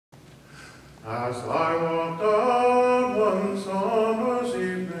As I walked out one summer's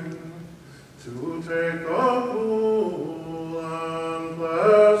evening to take a cool and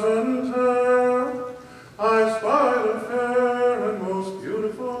pleasant air, I spied a fair and most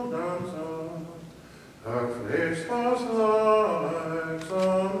beautiful damsel. Her face was like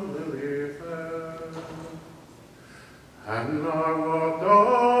some lily fair, and I walked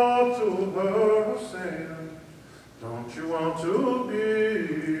up to her saying, "Don't you want to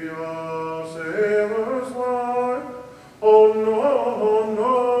be a sailor's wife?" "Oh no,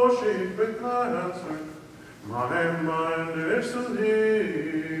 she quickly answered, "My mind is to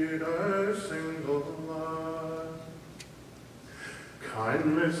lead a single life."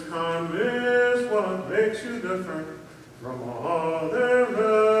 Kindness, kindness, what makes you different from all the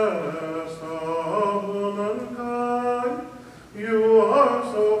rest of womankind? You are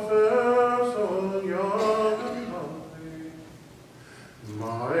so fair, so young and lovely.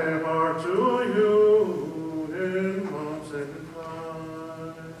 My heart to you in love's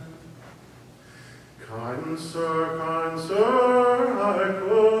inclined. Kind sir, I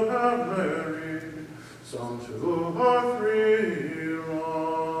could have married some 2 or 3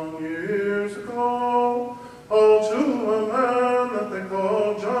 long years ago. Oh, to a man that they call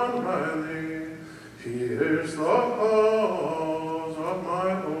John Riley. He is the cause of my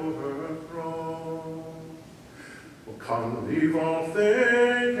overthrow. Well, come, leave all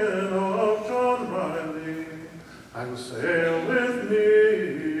thinking of John Riley and sail with me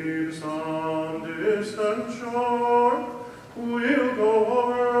to some distant shore. We'll go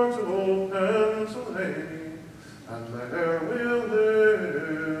over to old Pennsylvania, and there we'll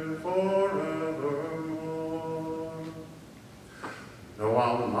live forevermore. No,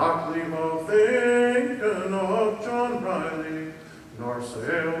 I'll not leave off thinking of John Riley, nor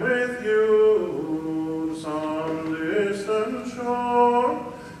sail with you to some distant shore.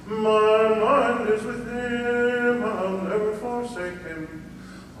 My mind is with him, I'll never forsake him,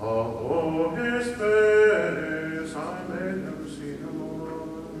 although his face I may never see no more.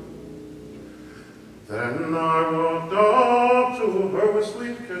 Then I walked up to her with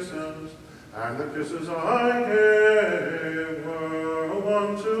sweet kisses, and the kisses I gave were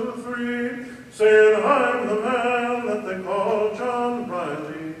 1, 2, 3, saying, "I'm the man that they call John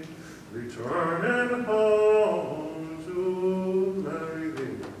Riley, returning home to marry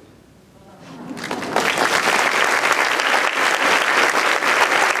thee."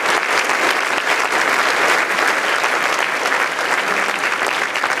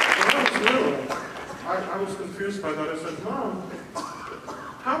 I was confused by that. I said, "Mom,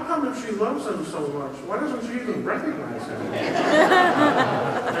 how come if she loves him so much, why doesn't she even recognize him?"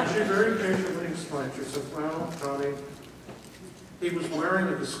 And she very patiently explained. She said, "Well, Johnny, he was wearing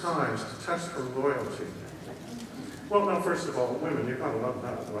a disguise to test her loyalty." Well, now, first of all, women, you've got to love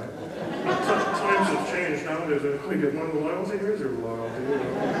that, right? Times have changed nowadays. We get one loyalty, here's your loyalty. You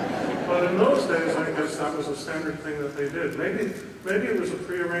know? But in those days, I guess that was a standard thing that they did. Maybe it was a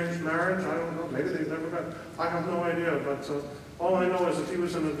prearranged marriage. I don't know. Maybe they've never met. I have no idea. But all I know is that he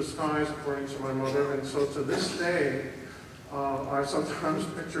was in a disguise, according to my mother. And so to this day, I sometimes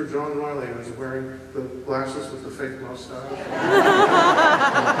picture John Riley as wearing the glasses with the fake mustache.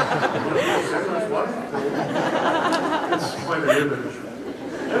 It's quite an image.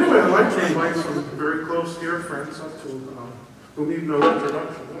 Anyway, I'd like to invite some very close dear friends up to, who need no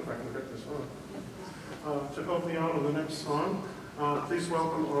introduction, if I can get this on, to help me out on the next song. Please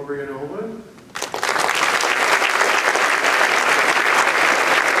welcome Aubrey and Olin.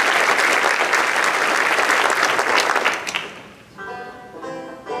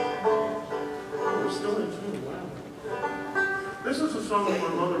 This is a song that my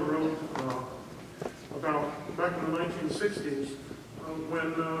mother wrote about back in the 1960s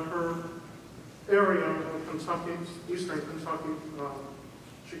when her area of Kentucky, eastern Kentucky,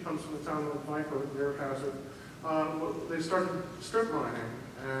 she comes from the town of Viper, near Hazard, they started strip mining,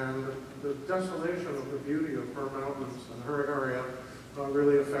 and the desolation of the beauty of her mountains and her area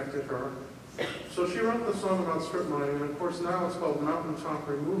really affected her. So she wrote the song about strip mining, and of course now it's called mountaintop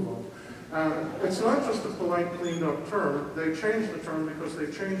removal. It's not just a polite, cleaned-up term. They changed the term because they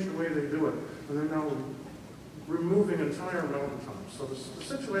changed the way they do it, and they're now removing entire mountaintops. So the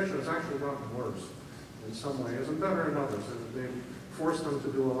situation has actually gotten worse in some ways, and better in others. They've forced them to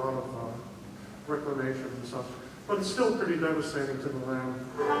do a lot of reclamation and stuff. But it's still pretty devastating to the land.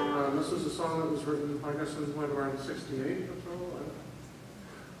 This is a song that was written, I guess, in around 68 or so.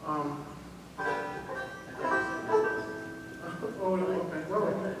 Oh, no, okay.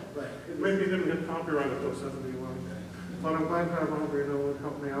 Well, maybe he didn't get copyrighted until 71. But I'm glad to have Aubrey and Owen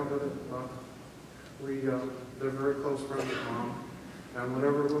help me out with it. They're very close friends with Mom. And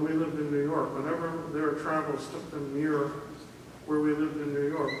when we lived in New York, whenever their travels took them near where we lived in New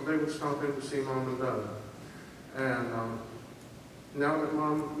York, they would stop in to see Mom and Dad. And now that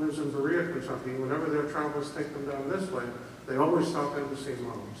Mom lives in Berea, Kentucky, whenever their travels take them down this way, they always stop in to see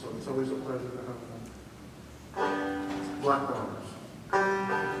Mom. So it's always a pleasure to have them. Black Daughters.